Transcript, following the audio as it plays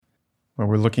Well,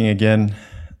 we're looking again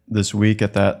this week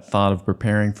at that thought of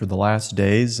preparing for the last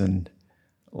days. And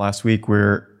last week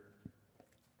we're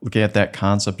looking at that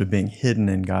concept of being hidden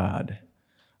in God,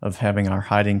 of having our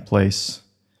hiding place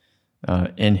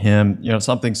in Him. You know,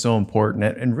 something so important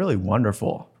and really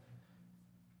wonderful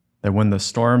that when the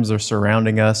storms are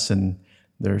surrounding us and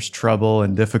there's trouble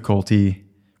and difficulty,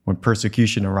 when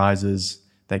persecution arises,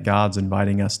 that God's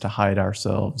inviting us to hide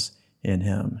ourselves in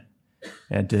Him.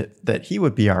 And that He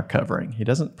would be our covering. He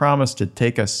doesn't promise to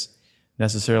take us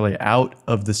necessarily out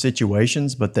of the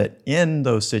situations, but that in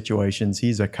those situations,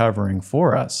 He's a covering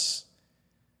for us.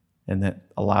 And that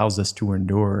allows us to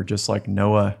endure, just like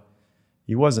Noah.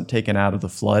 He wasn't taken out of the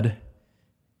flood.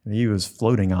 He was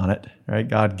floating on it, right?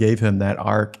 God gave him that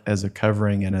ark as a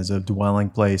covering and as a dwelling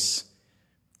place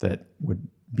that would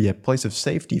be a place of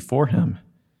safety for him.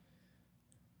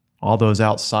 All those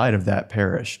outside of that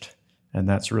perished. And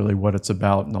that's really what it's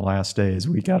about in the last days.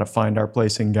 We got to find our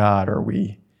place in God or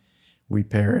we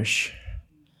perish.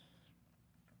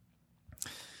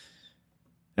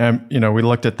 And, we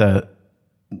looked at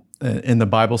in the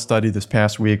Bible study this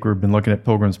past week, we've been looking at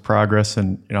Pilgrim's Progress,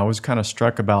 and, I was kind of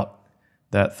struck about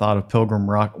that thought of Pilgrim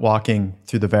walking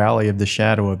through the valley of the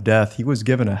shadow of death. He was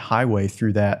given a highway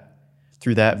through that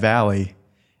valley,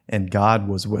 and God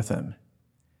was with him.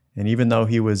 And even though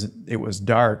it was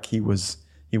dark, he was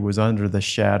under the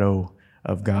shadow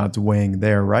of God's wing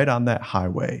there, right on that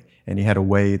highway. And he had a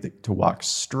way to walk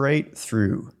straight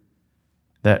through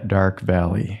that dark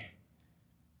valley.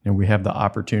 And we have the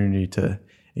opportunity to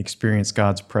experience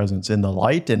God's presence in the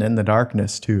light and in the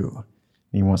darkness too. And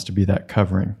He wants to be that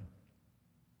covering.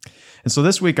 And so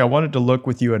this week I wanted to look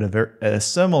with you at a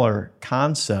similar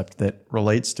concept that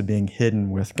relates to being hidden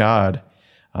with God.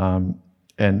 And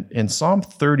in Psalm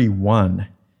 31,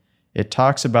 it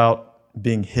talks about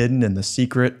being hidden in the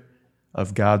secret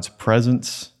of God's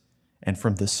presence and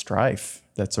from the strife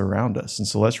that's around us. And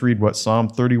so let's read what Psalm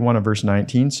 31 and verse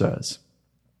 19 says.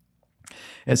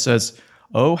 It says,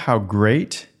 "Oh, how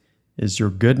great is your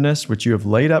goodness, which you have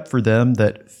laid up for them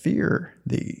that fear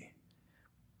thee,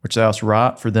 which thou hast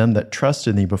wrought for them that trust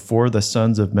in thee before the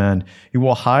sons of men. You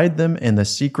will hide them in the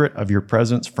secret of your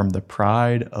presence from the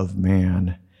pride of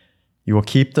man. You will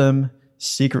keep them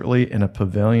secretly in a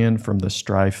pavilion from the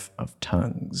strife of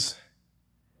tongues."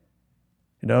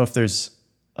 If there's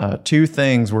two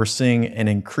things we're seeing an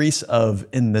increase of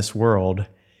in this world,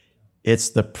 it's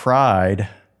the pride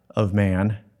of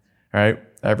man, right?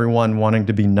 Everyone wanting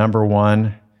to be number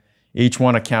one, each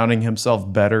one accounting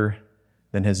himself better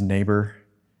than his neighbor,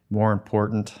 more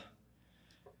important.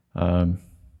 That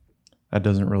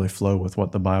doesn't really flow with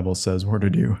what the Bible says we're to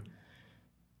do.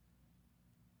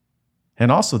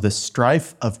 And also the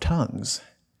strife of tongues.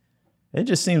 It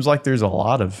just seems like there's a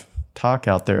lot of talk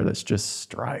out there that's just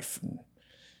strife,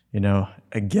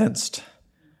 against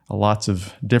lots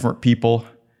of different people.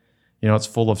 It's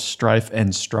full of strife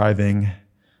and striving.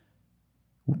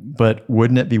 But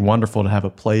wouldn't it be wonderful to have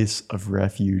a place of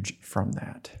refuge from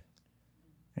that?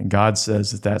 And God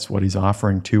says that that's what He's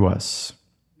offering to us.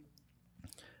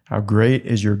 How great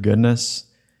is your goodness.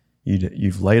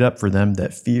 You've laid up for them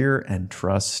that fear and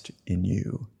trust in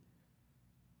you.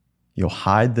 You'll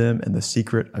hide them in the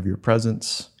secret of your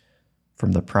presence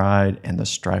from the pride and the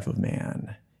strife of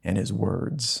man and his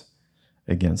words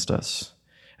against us.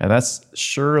 And that's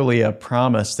surely a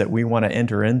promise that we want to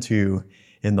enter into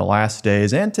in the last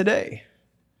days and today.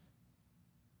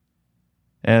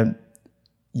 And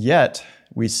yet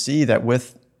we see that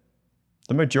with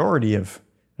the majority of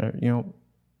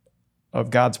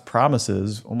God's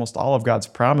promises, almost all of God's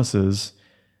promises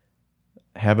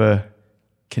have a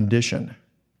condition.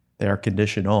 They are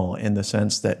conditional in the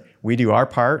sense that we do our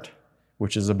part,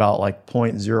 which is about like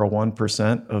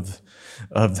 0.01% of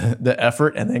the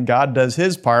effort, and then God does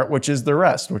His part, which is the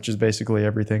rest, which is basically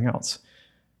everything else.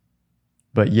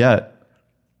 But yet,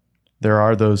 there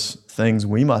are those things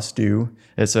we must do.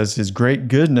 It says His great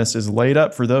goodness is laid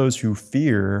up for those who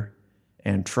fear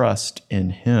and trust in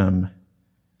Him.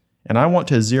 And I want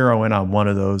to zero in on one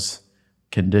of those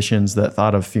conditions, that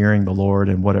thought of fearing the Lord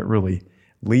and what it really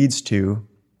leads to.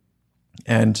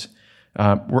 And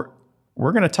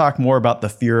we're going to talk more about the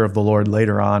fear of the Lord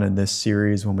later on in this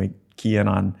series when we key in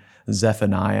on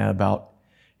Zephaniah about,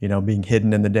 being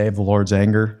hidden in the day of the Lord's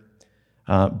anger.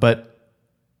 But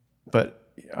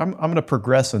I'm going to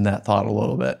progress in that thought a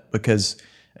little bit, because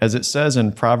as it says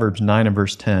in Proverbs 9 and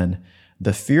verse 10,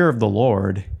 the fear of the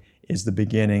Lord is the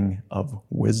beginning of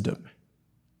wisdom.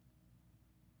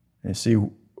 And see,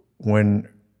 when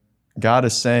God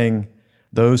is saying,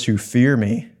 those who fear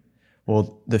me,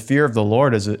 well, the fear of the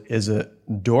Lord is a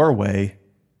doorway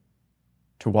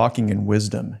to walking in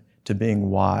wisdom, to being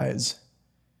wise.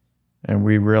 And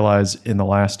we realize in the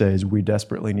last days we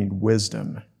desperately need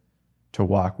wisdom to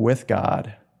walk with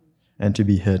God and to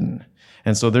be hidden.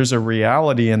 And so there's a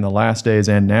reality in the last days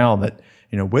and now that,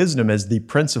 wisdom is the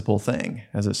principal thing,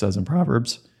 as it says in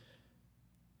Proverbs.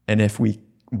 And if we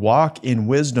walk in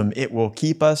wisdom, it will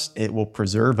keep us, it will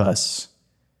preserve us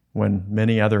when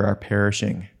many other are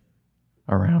perishing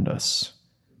around us.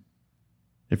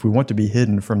 If we want to be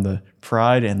hidden from the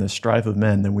pride and the strife of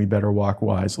men, then we better walk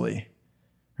wisely,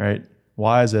 right?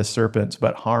 Wise as serpents,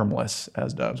 but harmless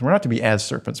as doves. We're not to be as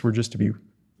serpents, we're just to be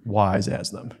wise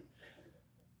as them.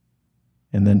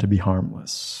 And then to be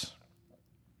harmless.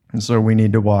 And so we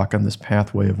need to walk on this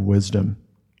pathway of wisdom.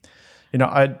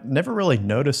 I'd never really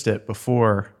noticed it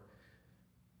before,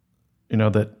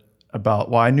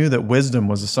 I knew that wisdom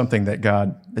was something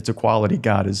that it's a quality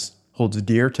God holds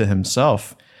dear to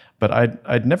himself. But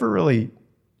I'd never really,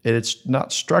 it's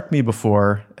not struck me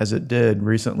before, as it did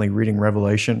recently reading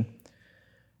Revelation,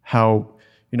 how,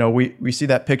 we see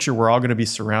that picture, we're all going to be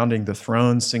surrounding the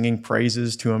throne, singing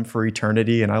praises to him for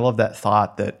eternity. And I love that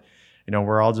thought that,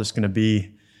 we're all just going to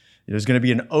be, there's going to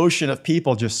be an ocean of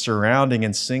people just surrounding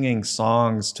and singing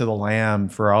songs to the Lamb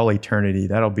for all eternity.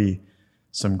 That'll be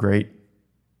some great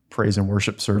praise and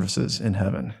worship services in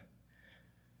heaven.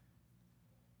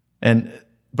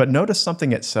 But notice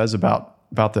something it says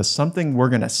about this, something we're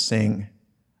going to sing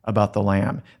about the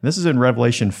Lamb. And this is in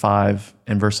Revelation 5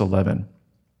 and verse 11.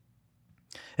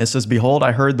 It says, "Behold,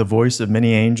 I heard the voice of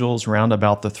many angels round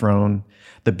about the throne,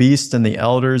 the beast and the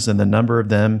elders, and the number of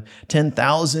them,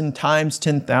 10,000 times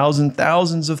 10,000,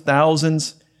 thousands of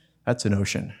thousands." That's an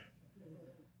ocean.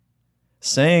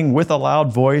 "Saying with a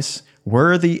loud voice,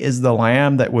 Worthy is the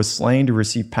Lamb that was slain to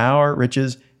receive power,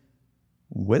 riches,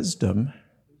 wisdom,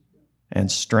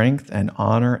 and strength and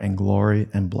honor and glory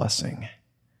and blessing."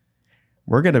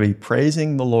 We're going to be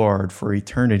praising the Lord for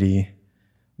eternity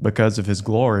because of his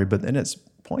glory, but then it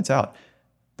points out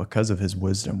because of his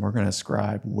wisdom. We're going to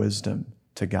ascribe wisdom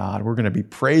to God. We're going to be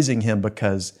praising him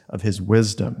because of his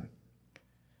wisdom.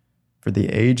 For the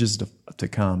ages to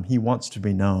come, he wants to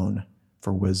be known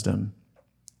for wisdom.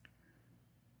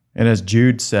 And as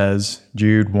Jude says,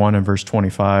 Jude 1 and verse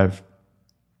 25,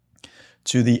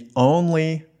 "To the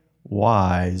only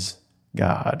wise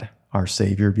God, our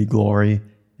Savior, be glory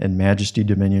and majesty,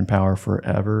 dominion, power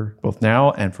forever, both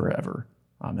now and forever.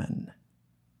 Amen."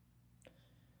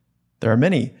 There are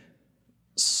many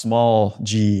small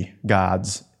g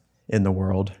gods in the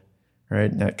world,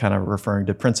 right? That kind of referring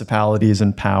to principalities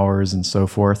and powers and so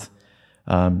forth.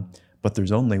 But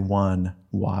there's only one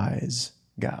wise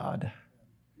God.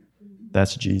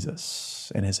 That's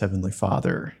Jesus and his heavenly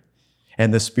Father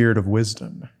and the Spirit of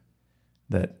wisdom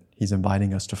that he's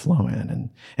inviting us to flow in.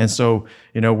 And so,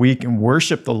 we can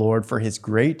worship the Lord for his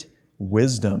great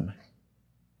wisdom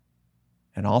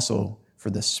and also for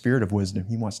the Spirit of wisdom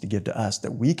he wants to give to us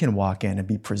that we can walk in and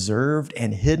be preserved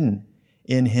and hidden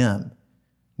in him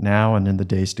now and in the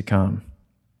days to come.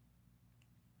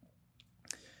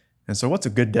 And so what's a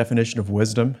good definition of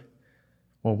wisdom?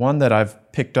 Well, one that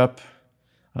I've picked up,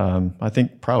 I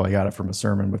think probably got it from a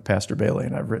sermon with Pastor Bailey,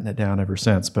 and I've written it down ever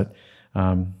since,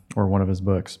 or one of his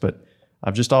books. But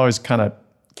I've just always kind of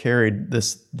carried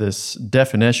this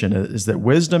definition, is that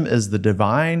wisdom is the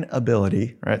divine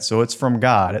ability, right? So it's from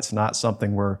God. It's not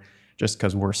something we're just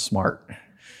because we're smart,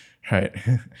 right?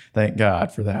 Thank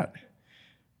God for that.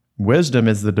 Wisdom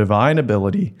is the divine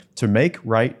ability to make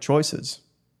right choices.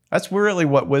 That's really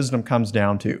what wisdom comes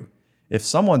down to. If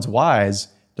someone's wise,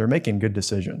 they're making good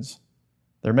decisions.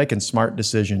 They're making smart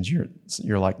decisions.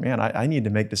 You're like, man, I need to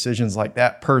make decisions like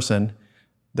that person.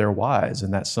 They're wise,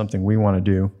 and that's something we want to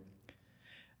do.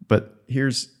 But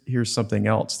here's something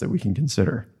else that we can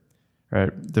consider,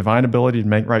 right? Divine ability to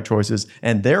make right choices,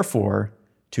 and therefore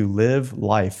to live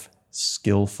life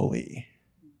skillfully.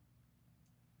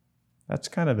 That's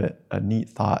kind of a neat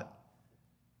thought.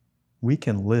 We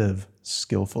can live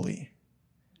skillfully,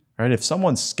 right? If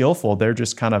someone's skillful, they're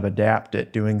just kind of adept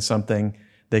at doing something.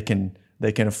 They can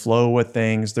flow with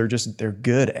things. They're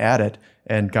good at it.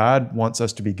 And God wants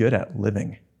us to be good at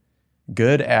living,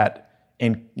 good at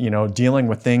dealing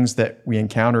with things that we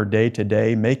encounter day to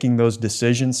day, making those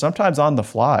decisions, sometimes on the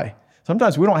fly.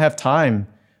 Sometimes we don't have time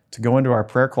to go into our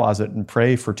prayer closet and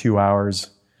pray for 2 hours,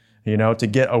 to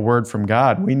get a word from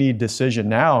God. We need decision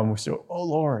now. And we say, oh,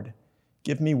 Lord,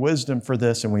 give me wisdom for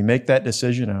this. And we make that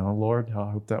decision. Oh, Lord, I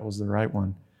hope that was the right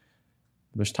one.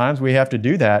 There's times we have to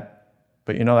do that.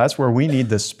 But, that's where we need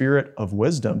the Spirit of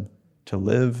wisdom to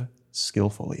live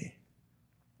skillfully.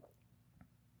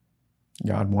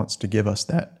 God wants to give us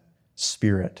that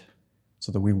Spirit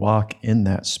so that we walk in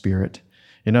that Spirit.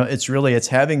 It's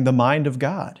having the mind of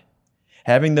God,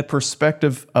 having the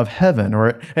perspective of heaven,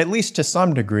 or at least to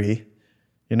some degree.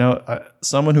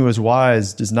 Someone who is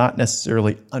wise does not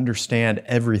necessarily understand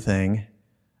everything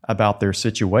about their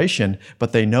situation,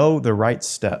 but they know the right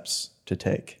steps to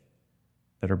take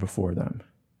that are before them.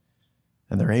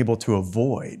 And they're able to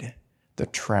avoid the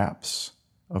traps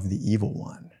of the evil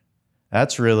one.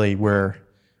 That's really where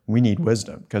we need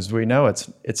wisdom, because we know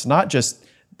it's not just,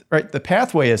 right, the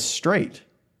pathway is straight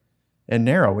and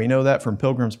narrow. We know that from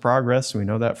Pilgrim's Progress. We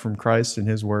know that from Christ and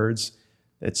his words.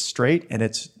 It's straight and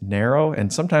it's narrow,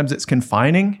 and sometimes it's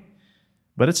confining,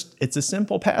 but it's a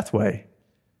simple pathway.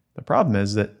 The problem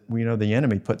is that we know the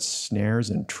enemy puts snares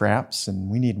and traps, and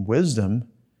we need wisdom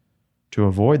to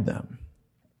avoid them.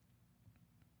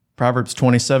 Proverbs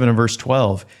 27 and verse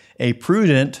 12, a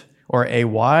prudent or a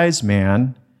wise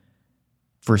man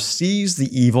foresees the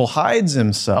evil, hides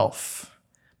himself,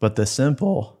 but the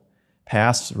simple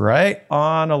pass right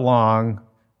on along,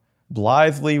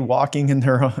 blithely walking in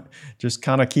their own, just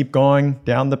kind of keep going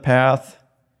down the path,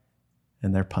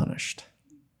 and they're punished.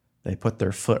 They put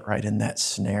their foot right in that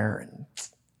snare and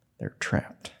they're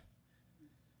trapped.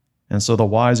 And so the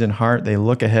wise in heart, they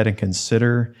look ahead and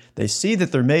consider. They see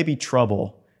that there may be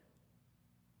trouble.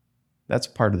 That's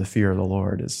part of the fear of the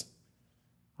Lord is,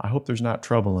 I hope there's not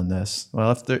trouble in this.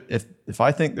 Well, if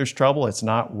I think there's trouble, it's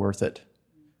not worth it.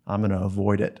 I'm going to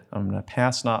avoid it. I'm going to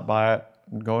pass not by it,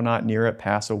 go not near it,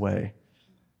 pass away,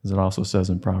 as it also says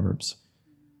in Proverbs.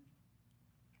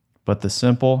 But the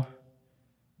simple,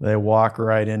 they walk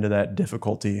right into that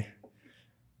difficulty,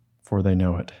 for they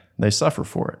know it. They suffer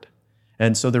for it.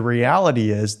 And so the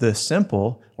reality is the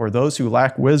simple, or those who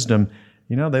lack wisdom,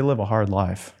 they live a hard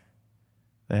life.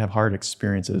 They have hard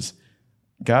experiences.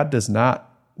 God does not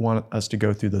want us to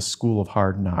go through the school of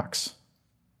hard knocks.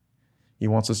 He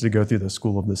wants us to go through the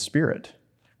school of the Spirit,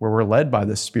 where we're led by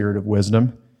the Spirit of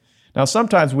wisdom. Now,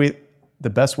 sometimes the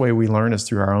best way we learn is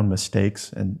through our own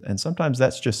mistakes, and sometimes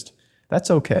that's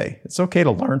okay. It's okay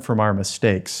to learn from our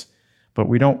mistakes, but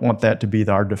we don't want that to be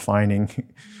our defining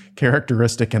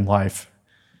characteristic in life.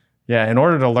 Yeah, in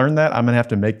order to learn that, I'm going to have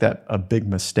to make that a big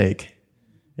mistake,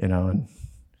 and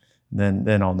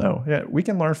then I'll know. Yeah, we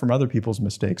can learn from other people's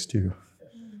mistakes too.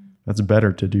 That's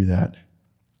better to do that.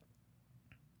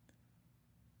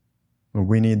 But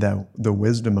we need the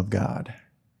wisdom of God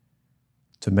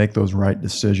to make those right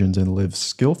decisions and live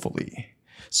skillfully.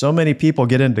 So many people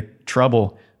get into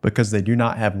trouble because they do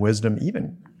not have wisdom,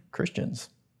 even Christians.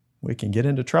 We can get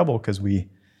into trouble because we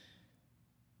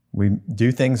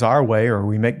do things our way, or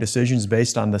we make decisions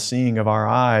based on the seeing of our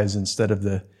eyes instead of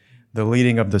the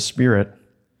leading of the Spirit.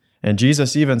 And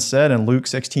Jesus even said in Luke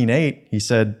 16:8, he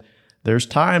said, there's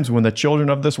times when the children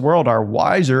of this world are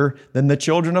wiser than the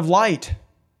children of light,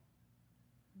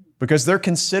 because they're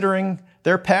considering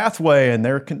their pathway and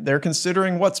they're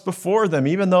considering what's before them,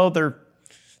 even though they're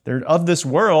of this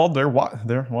world.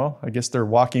 I guess they're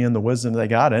walking in the wisdom they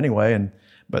got anyway.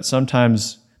 But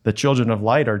sometimes the children of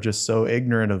light are just so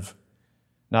ignorant of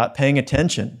not paying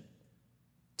attention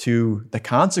to the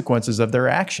consequences of their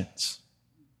actions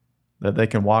that they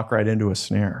can walk right into a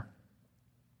snare.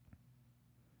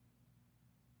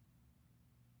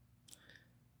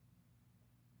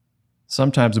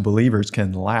 Sometimes believers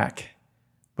can lack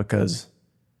because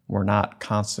we're not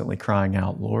constantly crying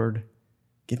out, Lord,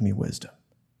 give me wisdom.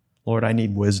 Lord, I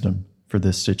need wisdom for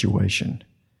this situation.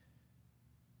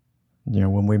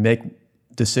 When we make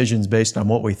decisions based on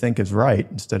what we think is right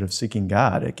instead of seeking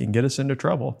God, it can get us into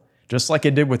trouble. Just like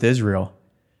it did with Israel.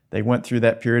 They went through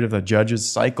that period of the judges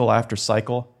cycle after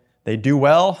cycle. They do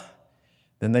well,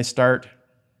 then they start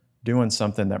doing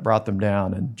something that brought them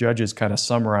down. And Judges kind of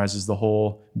summarizes the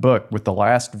whole book with the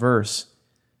last verse.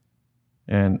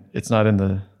 And it's not in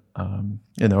the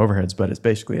overheads, but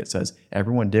it says,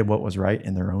 everyone did what was right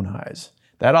in their own eyes.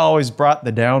 That always brought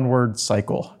the downward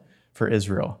cycle for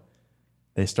Israel.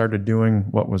 They started doing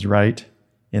what was right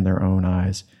in their own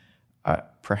eyes.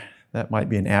 That might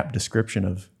be an apt description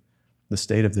of the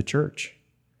state of the church.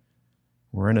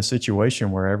 We're in a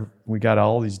situation where we got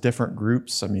all these different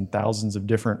groups. Thousands of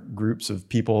different groups of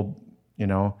people,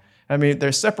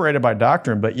 they're separated by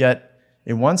doctrine, but yet,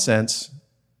 in one sense,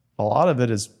 a lot of it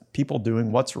is people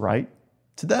doing what's right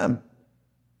to them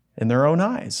in their own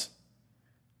eyes.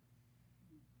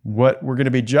 What we're going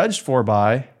to be judged for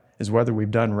by is whether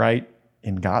we've done right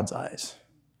in God's eyes,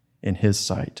 in His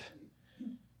sight.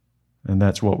 And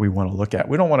that's what we want to look at.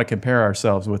 We don't want to compare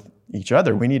ourselves with each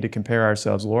other. We need to compare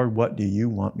ourselves, Lord, what do you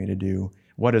want me to do?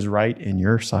 What is right in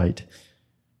your sight?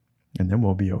 And then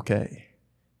we'll be okay,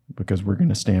 because we're going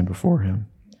to stand before Him.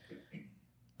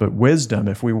 But wisdom,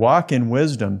 if we walk in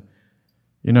wisdom,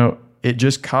 it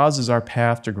just causes our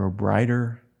path to grow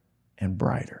brighter and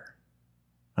brighter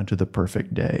unto the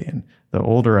perfect day. And the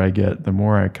older I get, the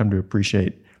more I come to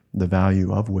appreciate the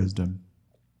value of wisdom.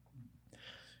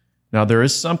 Now, there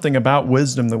is something about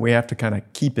wisdom that we have to kind of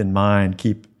keep in mind,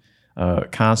 keep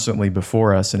constantly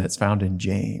before us, and it's found in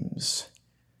James.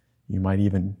 You might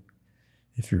even,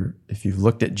 if you've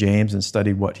looked at James and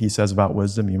studied what he says about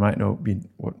wisdom, you might know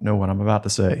what I'm about to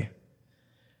say.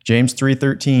 James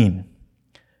 3:13.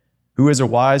 Who is a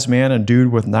wise man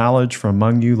endued with knowledge from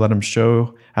among you? Let him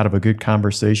show out of a good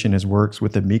conversation his works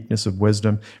with the meekness of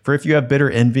wisdom. For if you have bitter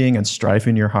envying and strife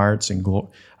in your hearts, and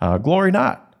glory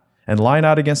not, and lie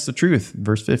not against the truth.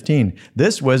 Verse 15.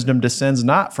 This wisdom descends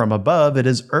not from above. It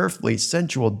is earthly,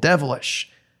 sensual, devilish.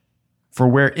 For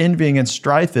where envying and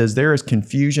strife is, there is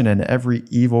confusion and every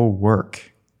evil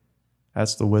work.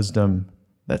 That's the wisdom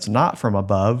that's not from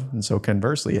above. And so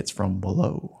conversely, it's from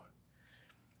below.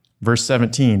 Verse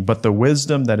 17, but the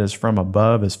wisdom that is from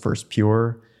above is first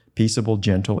pure, peaceable,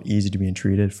 gentle, easy to be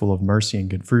entreated, full of mercy and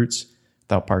good fruits,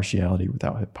 without partiality,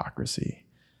 without hypocrisy.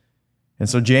 And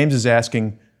so James is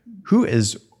asking, who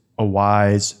is a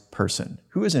wise person?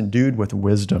 Who is endued with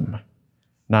wisdom,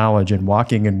 knowledge, and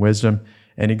walking in wisdom?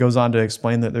 And he goes on to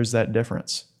explain that there's that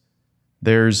difference.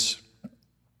 There's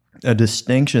a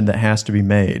distinction that has to be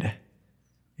made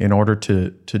in order to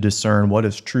discern what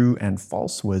is true and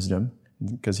false wisdom,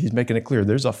 because he's making it clear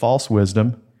there's a false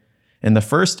wisdom. In the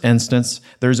first instance,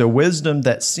 there's a wisdom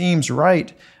that seems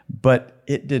right, but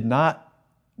it did not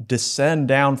descend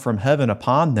down from heaven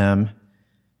upon them.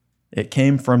 It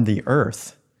came from the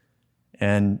earth.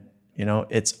 And,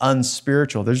 it's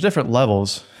unspiritual. There's different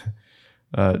levels.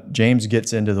 James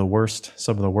gets into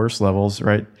some of the worst levels,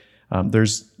 right?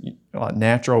 There's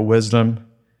natural wisdom.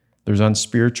 There's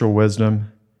unspiritual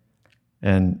wisdom.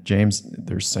 And James,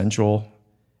 there's sensual,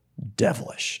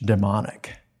 devilish,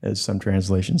 demonic, as some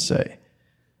translations say.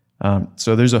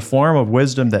 So there's a form of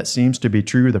wisdom that seems to be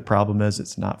true. The problem is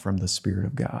it's not from the Spirit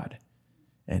of God,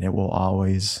 and it will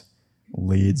always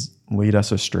lead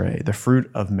us astray. The fruit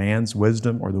of man's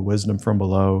wisdom, or the wisdom from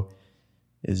below,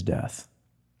 is death.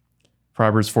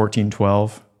 Proverbs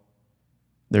 14:12.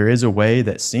 There is a way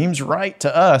that seems right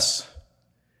to us,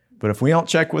 but if we don't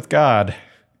check with God,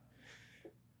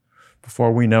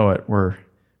 before we know it, we're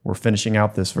finishing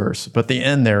out this verse. But the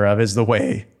end thereof is the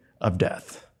way of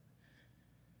death.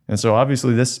 And so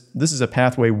obviously this is a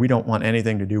pathway we don't want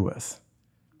anything to do with.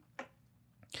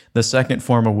 The second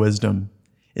form of wisdom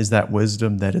is that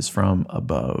wisdom that is from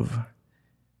above.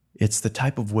 It's the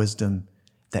type of wisdom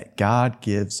that God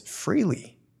gives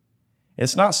freely.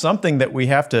 It's not something that we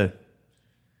have to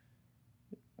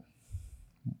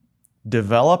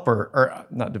develop or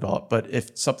not develop, but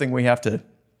if something we have to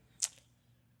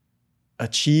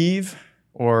achieve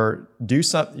or do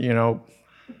something,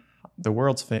 the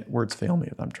words fail me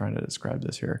if I'm trying to describe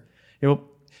this here.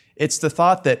 It's the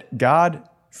thought that God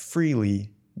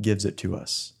freely gives it to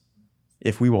us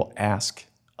if we will ask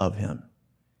of him.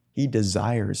 He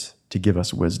desires to give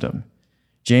us wisdom.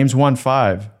 James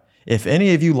 1:5, if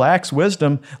any of you lacks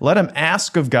wisdom, let him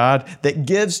ask of God that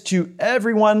gives to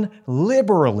everyone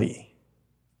liberally.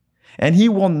 And he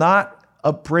will not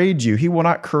upbraid you. He will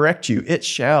not correct you. It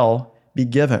shall be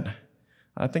given.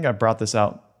 I think I've brought this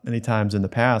out many times in the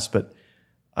past, but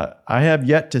I have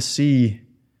yet to see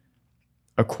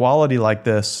a quality like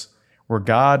this where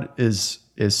God is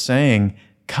saying,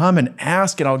 come and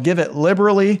ask and I'll give it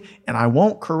liberally and I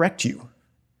won't correct you.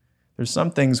 There's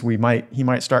some things he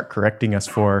might start correcting us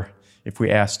for if we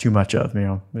ask too much of.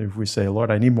 Maybe if we say, Lord,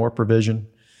 I need more provision,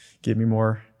 give me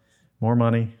more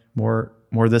money, more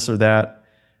this or that.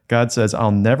 God says,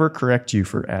 I'll never correct you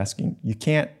for asking. You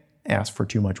can't ask for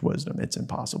too much wisdom. It's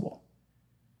impossible.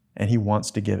 And he wants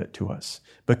to give it to us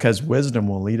because wisdom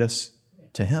will lead us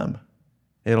to him.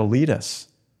 It'll lead us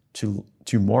to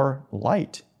more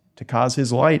light, to cause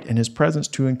his light and his presence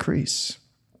to increase.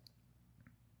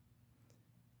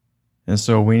 And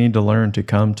so we need to learn to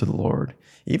come to the Lord,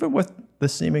 even with the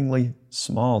seemingly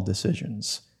small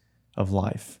decisions of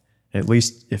life. At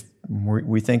least if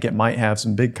we think it might have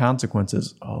some big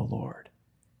consequences, oh Lord,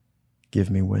 give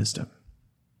me wisdom.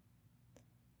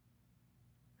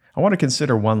 I want to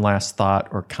consider one last thought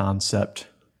or concept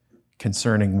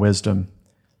concerning wisdom.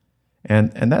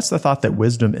 And that's the thought that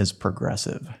wisdom is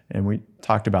progressive. And we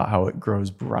talked about how it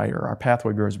grows brighter. Our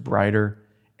pathway grows brighter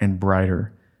and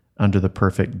brighter unto the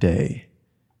perfect day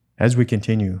as we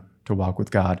continue to walk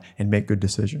with God and make good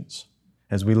decisions,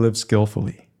 as we live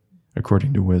skillfully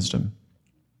according to wisdom.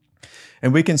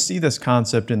 And we can see this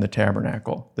concept in the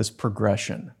tabernacle, this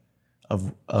progression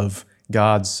of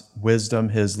God's wisdom,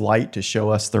 his light to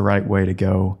show us the right way to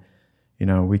go.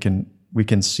 we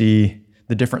can see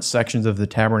the different sections of the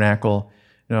tabernacle.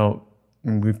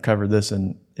 And we've covered this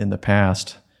in the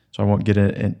past, so I won't get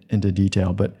into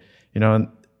detail. But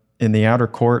in the outer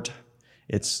court,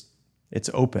 it's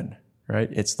open, right?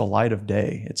 It's the light of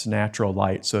day. It's natural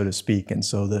light, so to speak. And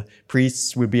so the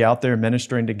priests would be out there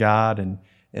ministering to God,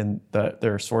 and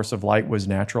their source of light was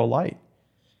natural light.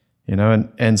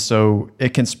 And so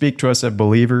it can speak to us as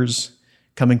believers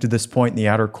coming to this point in the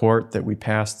outer court that we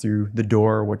pass through the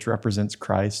door, which represents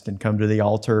Christ, and come to the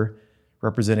altar,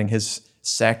 representing his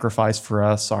sacrifice for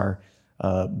us, our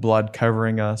blood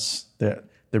covering us, the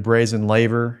brazen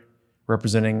laver,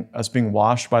 representing us being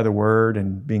washed by the word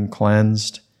and being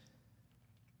cleansed.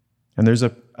 And there's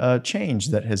a change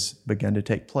that has begun to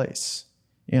take place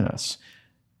in us.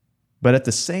 But at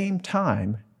the same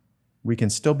time, we can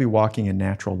still be walking in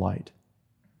natural light.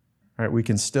 Right? We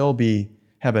can still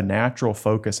have a natural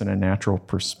focus and a natural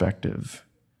perspective.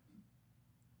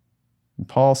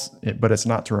 But it's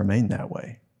not to remain that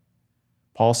way.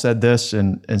 Paul said this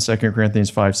in 2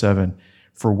 Corinthians 5:7,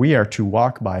 "For we are to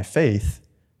walk by faith,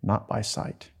 not by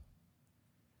sight."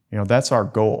 That's our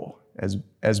goal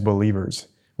as believers.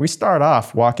 We start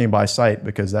off walking by sight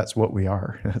because that's what we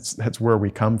are. That's where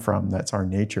we come from. That's our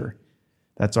nature.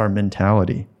 That's our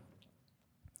mentality.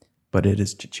 But it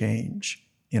is to change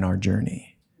in our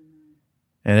journey.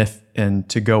 And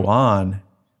to go on,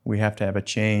 we have to have a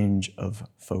change of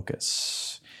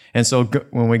focus. And so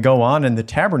when we go on in the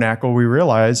tabernacle, we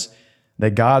realize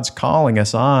that God's calling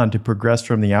us on to progress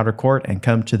from the outer court and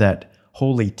come to that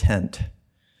holy tent,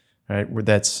 right? Where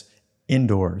that's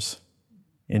indoors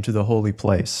into the holy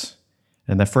place.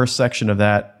 And the first section of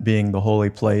that being the holy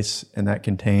place, and that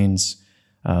contains,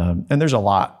 and there's a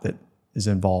lot that is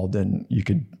involved, and you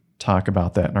could talk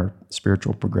about that in our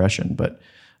spiritual progression. But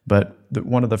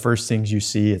one of the first things you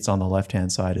see, it's on the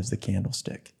left-hand side, is the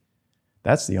candlestick.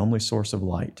 That's the only source of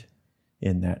light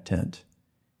in that tent.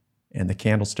 And the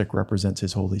candlestick represents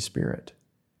his Holy Spirit.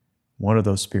 One of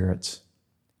those spirits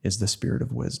is the Spirit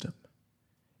of wisdom.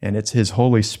 And it's his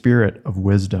Holy Spirit of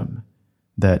wisdom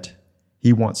that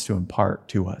he wants to impart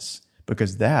to us,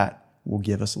 because that will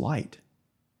give us light.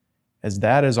 As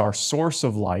that is our source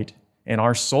of light and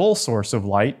our sole source of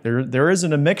light, there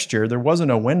isn't a mixture. There wasn't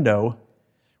a window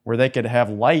where they could have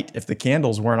light if the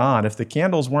candles weren't on. If the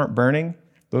candles weren't burning,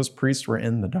 those priests were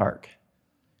in the dark.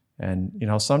 And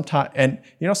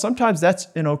sometimes that's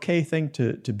an okay thing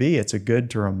to be. It's a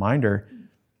good reminder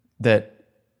that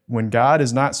when God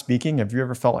is not speaking, have you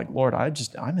ever felt like, Lord,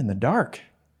 I'm in the dark.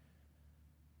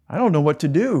 I don't know what to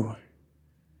do.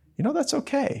 That's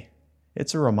okay.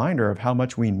 It's a reminder of how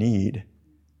much we need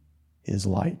his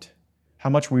light, how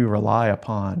much we rely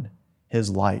upon his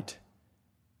light.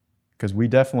 Because we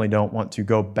definitely don't want to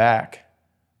go back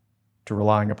to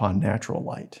relying upon natural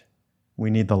light. We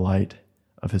need the light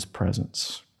of his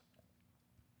presence.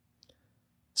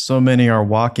 So many are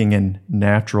walking in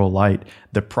natural light.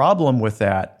 The problem with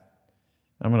that,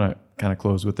 I'm going to kind of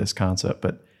close with this concept,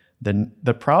 but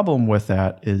the problem with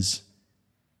that is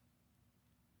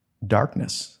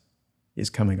darkness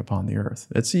is coming upon the earth.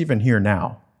 It's even here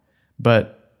now.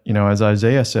 But, as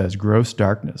Isaiah says, gross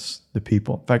darkness, the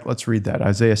people. In fact, let's read that.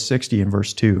 Isaiah 60 and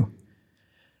verse 2.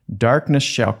 Darkness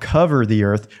shall cover the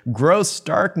earth. Gross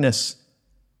darkness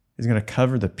is going to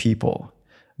cover the people.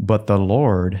 But the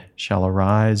Lord shall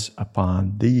arise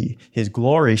upon thee. His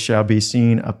glory shall be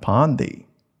seen upon thee.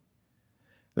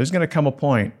 There's going to come a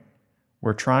point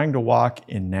where trying to walk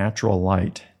in natural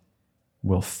light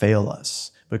will fail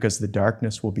us because the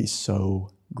darkness will be so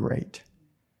great.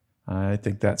 I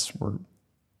think that's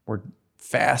we're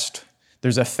fast.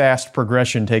 There's a fast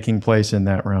progression taking place in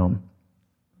that realm.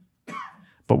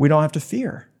 But we don't have to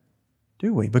fear,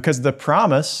 do we? Because the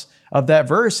promise of that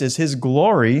verse is his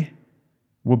glory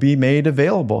will be made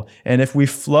available. And if we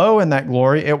flow in that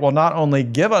glory, it will not only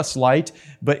give us light,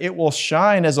 but it will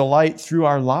shine as a light through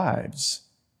our lives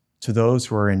to those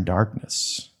who are in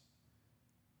darkness.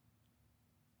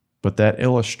 But that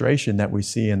illustration that we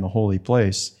see in the holy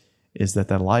place is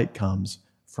that light comes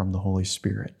from the Holy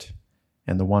Spirit.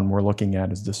 And the one we're looking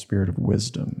at is the Spirit of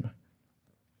wisdom.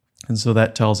 And so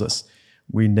that tells us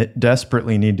we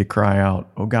desperately need to cry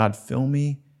out, "Oh God, fill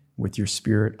me with your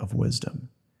Spirit of wisdom."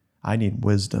 I need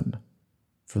wisdom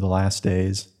for the last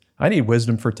days. I need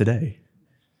wisdom for today.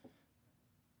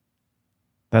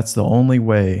 That's the only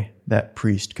way that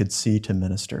priest could see to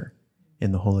minister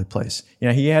in the holy place.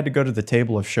 He had to go to the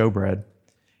table of showbread,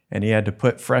 and he had to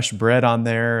put fresh bread on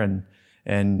there, and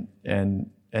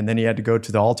then he had to go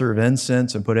to the altar of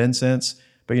incense and put incense.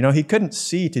 But he couldn't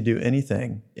see to do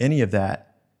any of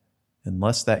that,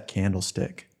 unless that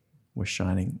candlestick was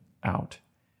shining out.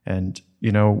 And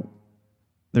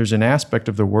there's an aspect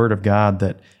of the Word of God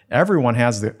that everyone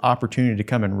has the opportunity to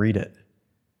come and read it.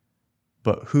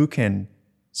 But who can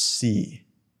see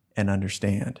and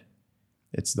understand?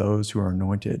 It's those who are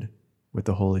anointed with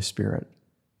the Holy Spirit,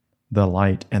 the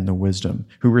light and the wisdom,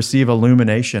 who receive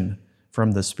illumination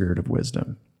from the Spirit of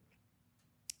wisdom.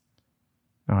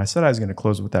 Now, I said I was going to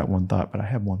close with that one thought, but I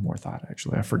have one more thought,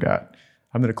 actually. I forgot.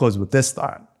 I'm going to close with this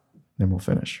thought, then we'll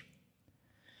finish.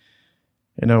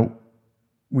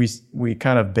 We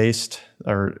kind of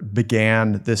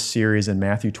began this series in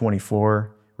Matthew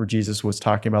 24, where Jesus was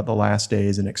talking about the last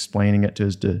days and explaining it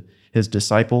to his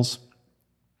disciples.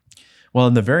 Well,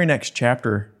 in the very next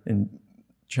chapter, in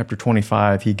chapter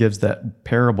 25, he gives that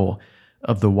parable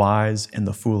of the wise and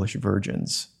the foolish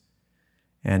virgins.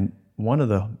 And one of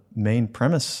the main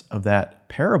premise of that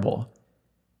parable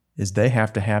is they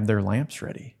have to have their lamps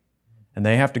ready. And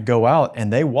they have to go out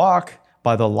and they walk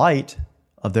by the light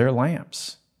of their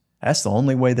lamps. That's the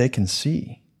only way they can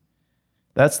see.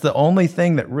 That's the only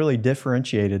thing that really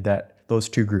differentiated those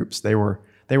two groups. They were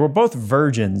both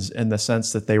virgins in the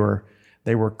sense that they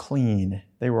were clean,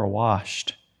 they were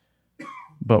washed.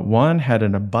 But one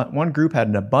group had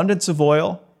an abundance of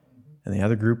oil, and the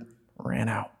other group ran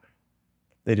out.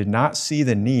 They did not see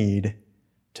the need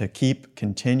to keep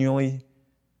continually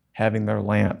having their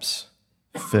lamps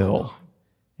fill,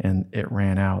 and it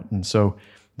ran out. And so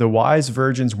the wise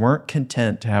virgins weren't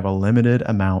content to have a limited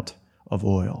amount of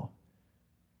oil.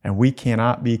 And we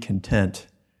cannot be content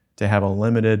to have a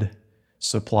limited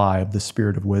supply of the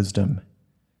Spirit of wisdom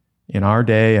in our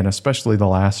day, and especially the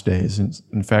last days.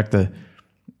 In fact,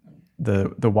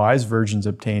 the wise virgins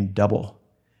obtained double,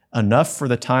 enough for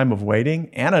the time of waiting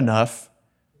and enough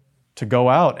to go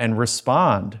out and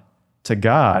respond to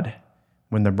God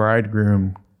when the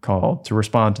bridegroom called, to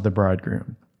respond to the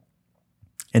bridegroom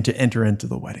and to enter into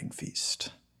the wedding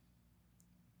feast.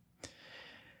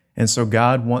 And so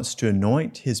God wants to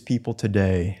anoint his people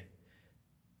today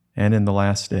and in the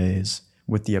last days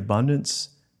with the abundance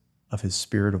of his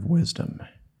Spirit of wisdom,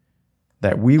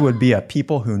 that we would be a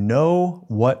people who know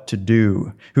what to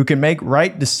do, who can make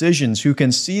right decisions, who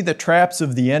can see the traps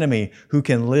of the enemy, who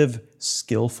can live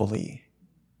skillfully.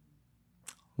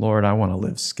 Lord, I want to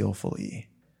live skillfully.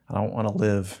 I don't want to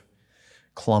live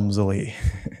clumsily.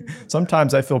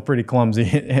 Sometimes I feel pretty clumsy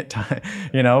at times.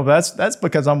 That's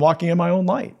because I'm walking in my own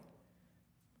light.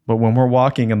 But when we're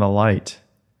walking in the light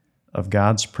of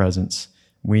God's presence,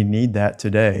 we need that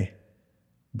today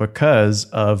because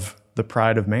of the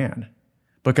pride of man,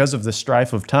 because of the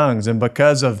strife of tongues, and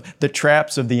because of the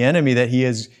traps of the enemy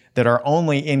that are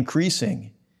only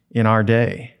increasing in our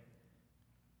day.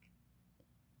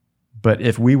 But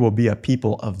if we will be a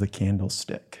people of the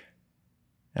candlestick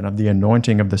and of the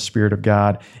anointing of the Spirit of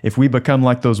God, if we become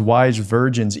like those wise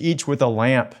virgins, each with a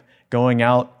lamp going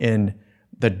out in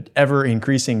the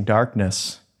ever-increasing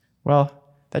darkness, well,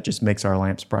 that just makes our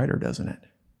lamps brighter, doesn't it?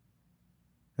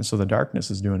 And so the darkness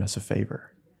is doing us a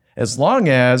favor. As long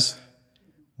as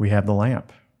we have the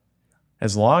lamp,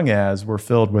 as long as we're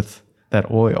filled with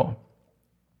that oil.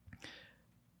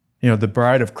 The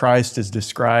bride of Christ is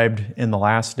described in the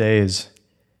last days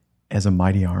as a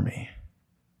mighty army.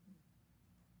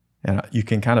 And you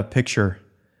can kind of picture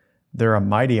they're a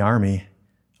mighty army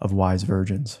of wise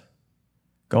virgins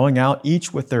going out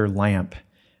each with their lamp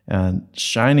and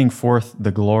shining forth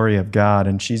the glory of God.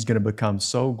 And she's going to become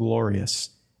so glorious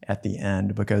at the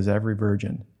end because every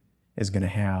virgin is going to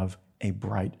have a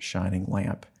bright shining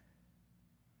lamp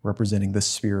representing the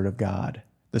Spirit of God,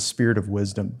 the Spirit of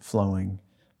wisdom flowing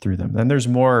through them. Then there's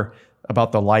more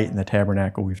about the light in the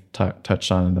tabernacle we've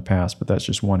touched on in the past, but that's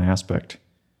just one aspect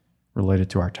related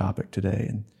to our topic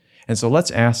today. And so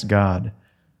let's ask God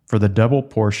for the double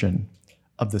portion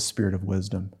of the Spirit of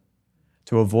wisdom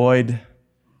to avoid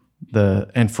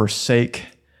and forsake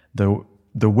the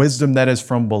wisdom that is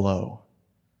from below,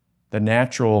 the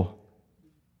natural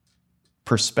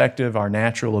perspective, our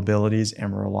natural abilities,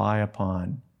 and rely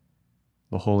upon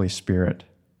the Holy Spirit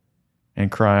and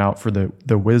cry out for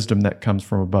the wisdom that comes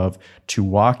from above to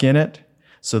walk in it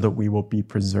so that we will be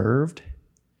preserved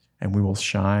and we will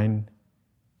shine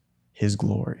His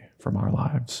glory from our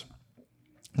lives.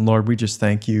 Lord, we just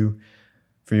thank you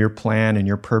for your plan and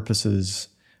your purposes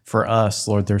for us.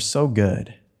 Lord, they're so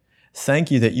good.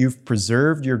 Thank you that you've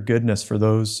preserved your goodness for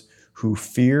those who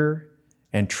fear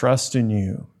and trust in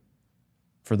you,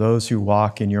 for those who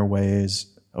walk in your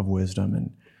ways of wisdom.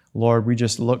 And Lord, we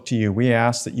just look to you. We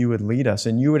ask that you would lead us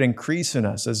and you would increase in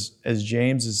us as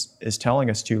James is telling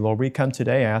us to. Lord, we come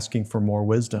today asking for more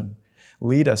wisdom.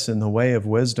 Lead us in the way of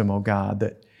wisdom, O God,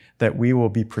 that we will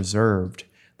be preserved,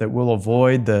 that we'll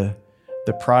avoid the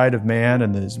the pride of man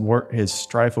and his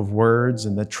strife of words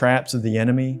and the traps of the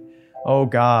enemy. Oh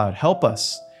God, help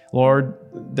us. Lord,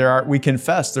 we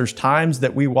confess there's times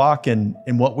that we walk in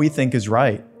what we think is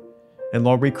right. And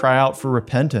Lord, we cry out for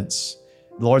repentance.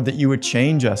 Lord, that you would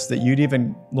change us, that you'd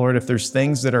even, Lord, if there's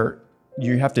things that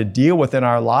you have to deal with in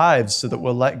our lives so that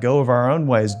we'll let go of our own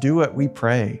ways, do it, we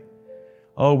pray.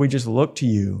 Oh, we just look to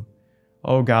you.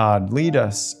 Oh God, lead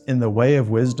us in the way of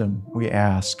wisdom, we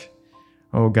ask.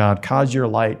 Oh God, cause your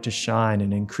light to shine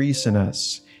and increase in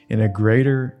us in a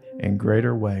greater and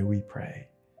greater way, we pray.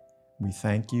 We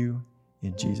thank you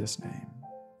in Jesus' name.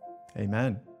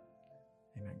 Amen.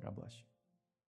 Amen. God bless you.